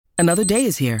Another day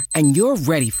is here, and you're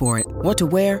ready for it. What to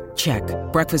wear? Check.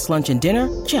 Breakfast, lunch, and dinner?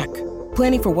 Check.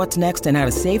 Planning for what's next and how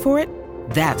to save for it?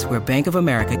 That's where Bank of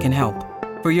America can help.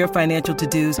 For your financial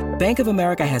to-dos, Bank of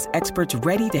America has experts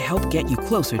ready to help get you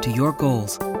closer to your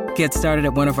goals. Get started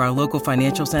at one of our local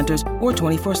financial centers or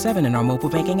 24/7 in our mobile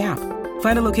banking app.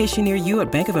 Find a location near you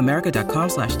at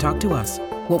bankofamerica.com/talktous.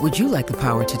 What would you like the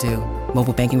power to do?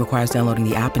 Mobile banking requires downloading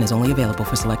the app and is only available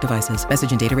for select devices.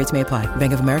 Message and data rates may apply.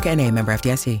 Bank of America N.A., member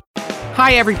FDIC.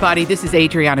 Hi, everybody. This is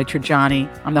Adriana Trajani.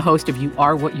 I'm the host of You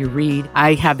Are What You Read.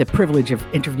 I have the privilege of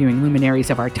interviewing luminaries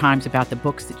of our times about the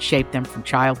books that shaped them from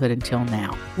childhood until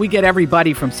now. We get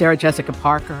everybody from Sarah Jessica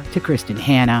Parker to Kristen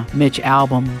Hanna, Mitch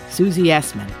Albom, Susie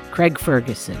Essman, Craig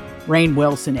Ferguson, Rainn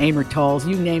Wilson, Amor Tolls,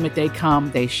 you name it, they come,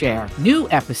 they share. New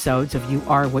episodes of You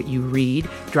Are What You Read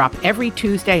drop every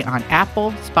Tuesday on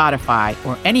Apple, Spotify,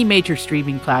 or any major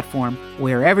streaming platform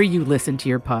wherever you listen to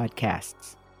your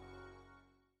podcasts.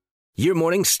 Your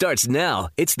morning starts now.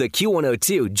 It's the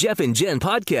Q102 Jeff and Jen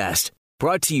podcast,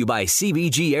 brought to you by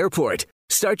CBG Airport.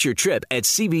 Start your trip at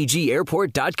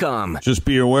CBGAirport.com. Just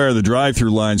be aware the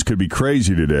drive-through lines could be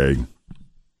crazy today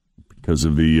because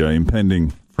of the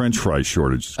impending French fry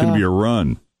shortage. It's going to be a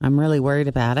run. I'm really worried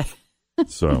about it.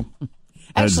 So,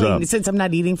 heads actually, up. since I'm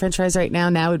not eating French fries right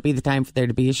now would be the time for there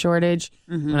to be a shortage.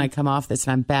 When I come off this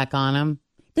and I'm back on them.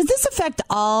 Does this affect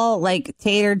all, like,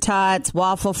 tater tots,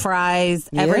 waffle fries,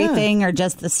 everything, or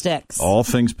just the sticks? All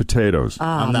things potatoes.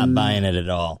 I'm not buying it at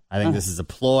all. I think this is a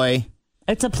ploy.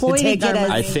 It's a ploy to get us.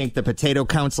 I think the Potato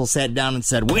Council sat down and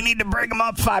said, we need to bring them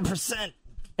up 5%.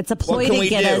 It's a ploy to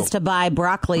get us to buy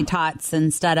broccoli tots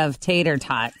instead of tater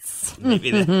tots.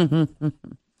 Maybe that.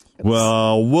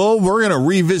 Well, we're going to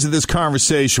revisit this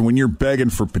conversation when you're begging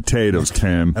for potatoes,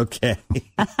 Tim. Okay.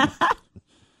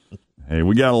 Hey,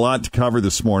 we got a lot to cover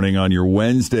this morning on your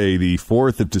Wednesday, the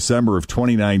 4th of December of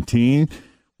 2019.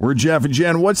 We're Jeff and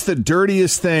Jen. What's the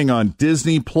dirtiest thing on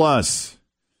Disney Plus?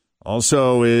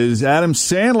 Also, is Adam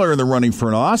Sandler in the running for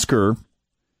an Oscar?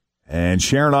 And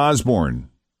Sharon Osbourne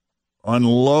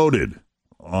unloaded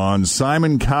on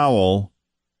Simon Cowell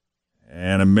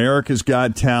and America's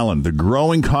Got Talent. The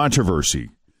growing controversy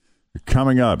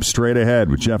coming up straight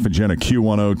ahead with Jeff and Jen at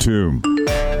Q102.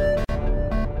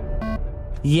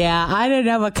 Yeah, I don't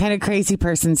know what kind of crazy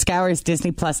person scours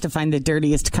Disney Plus to find the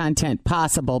dirtiest content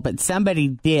possible, but somebody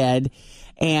did,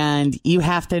 and you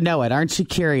have to know it. Aren't you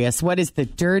curious? What is the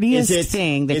dirtiest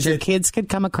thing that your kids could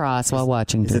come across while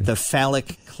watching? Is it the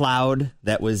phallic cloud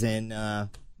that was in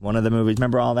one of the movies?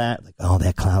 Remember all that? Like,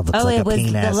 that cloud looks like a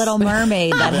penis. Oh, it was the Little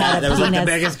Mermaid that had a that penis. was like the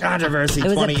biggest controversy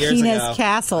 20 years ago. It was a penis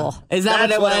castle. Is that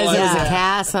what it was? Yeah. It was a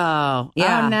castle.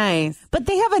 Yeah. Oh, nice. But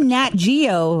they have a Nat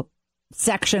Geo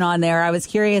section on there. I was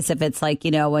curious if it's like,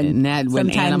 when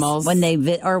sometimes animals, when they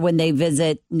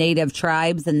visit native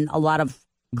tribes and a lot of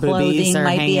clothing are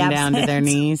might be hanging absent. down to their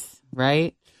knees,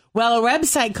 right? Well, a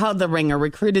website called The Ringer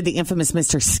recruited the infamous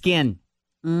Mr. Skin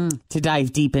to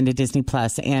dive deep into Disney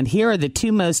Plus, and here are the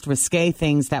two most risque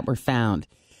things that were found.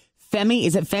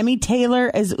 Is it Femi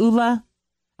Taylor as Ula?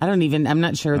 I'm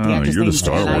not sure what the actor's name is.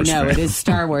 I know, it is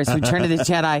Star Wars, Return of the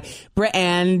Jedi.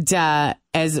 And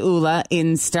as Ula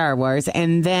in Star Wars.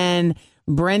 And then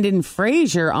Brendan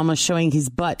Fraser almost showing his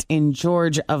butt in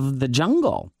George of the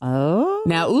Jungle. Oh.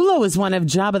 Now, Ula was one of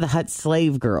Jabba the Hutt's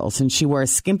slave girls, and she wore a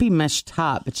skimpy mesh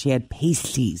top, but she had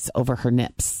pasties over her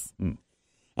nips.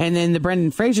 And then the Brendan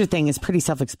Fraser thing is pretty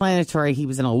self-explanatory. He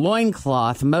was in a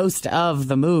loincloth most of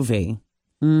the movie.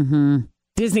 Mm-hmm.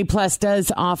 Disney Plus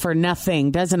doesn't offer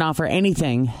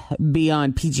anything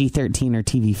beyond PG-13 or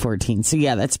TV-14. So,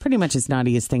 yeah, that's pretty much as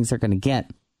naughty as things are going to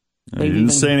get. They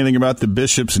didn't say anything about the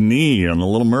bishop's knee on The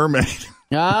Little Mermaid.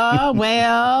 Oh,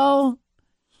 well,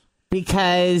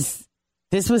 because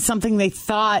this was something they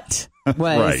thought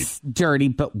was dirty,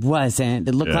 but wasn't.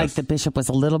 It looked like the bishop was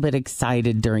a little bit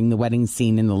excited during the wedding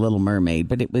scene in The Little Mermaid,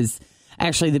 but it was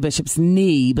actually the bishop's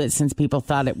knee. But since people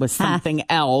thought it was something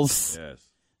else... Yes.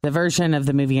 The version of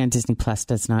the movie on Disney Plus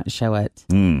does not show it.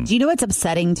 Do you know what's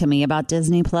upsetting to me about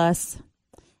Disney Plus?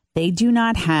 They do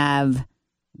not have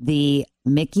the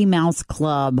Mickey Mouse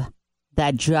Club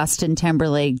that Justin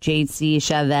Timberlake, J.C.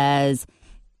 Chavez,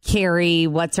 Carrie,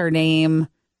 what's her name?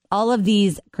 All of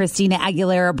these, Christina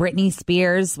Aguilera, Britney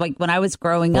Spears, like when I was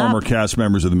growing up. Former cast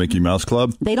members of the Mickey Mouse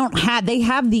Club. They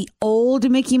have the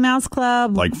old Mickey Mouse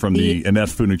Club. Like from the Annette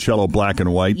Funicello black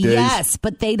and white days? Yes,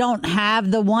 but they don't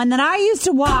have the one that I used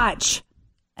to watch.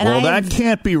 And that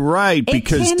can't be right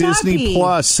because Disney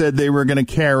Plus said they were going to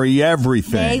carry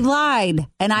everything. They lied,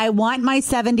 and I want my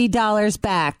 $70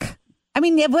 back. I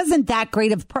mean, it wasn't that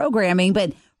great of programming,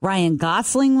 but Ryan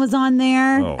Gosling was on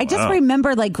there. I just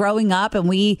remember like growing up and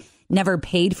we never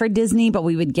paid for Disney, but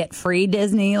we would get free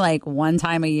Disney like one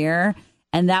time a year.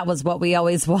 And that was what we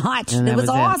always watched. And It that was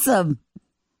was it. awesome.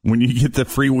 When you get the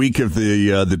free week of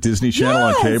the Disney Channel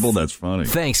on cable, that's funny.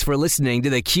 Thanks for listening to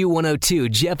the Q102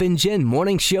 Jeff and Jen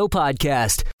Morning Show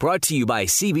podcast, brought to you by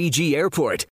CBG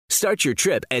Airport. Start your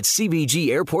trip at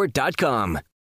CBGAirport.com.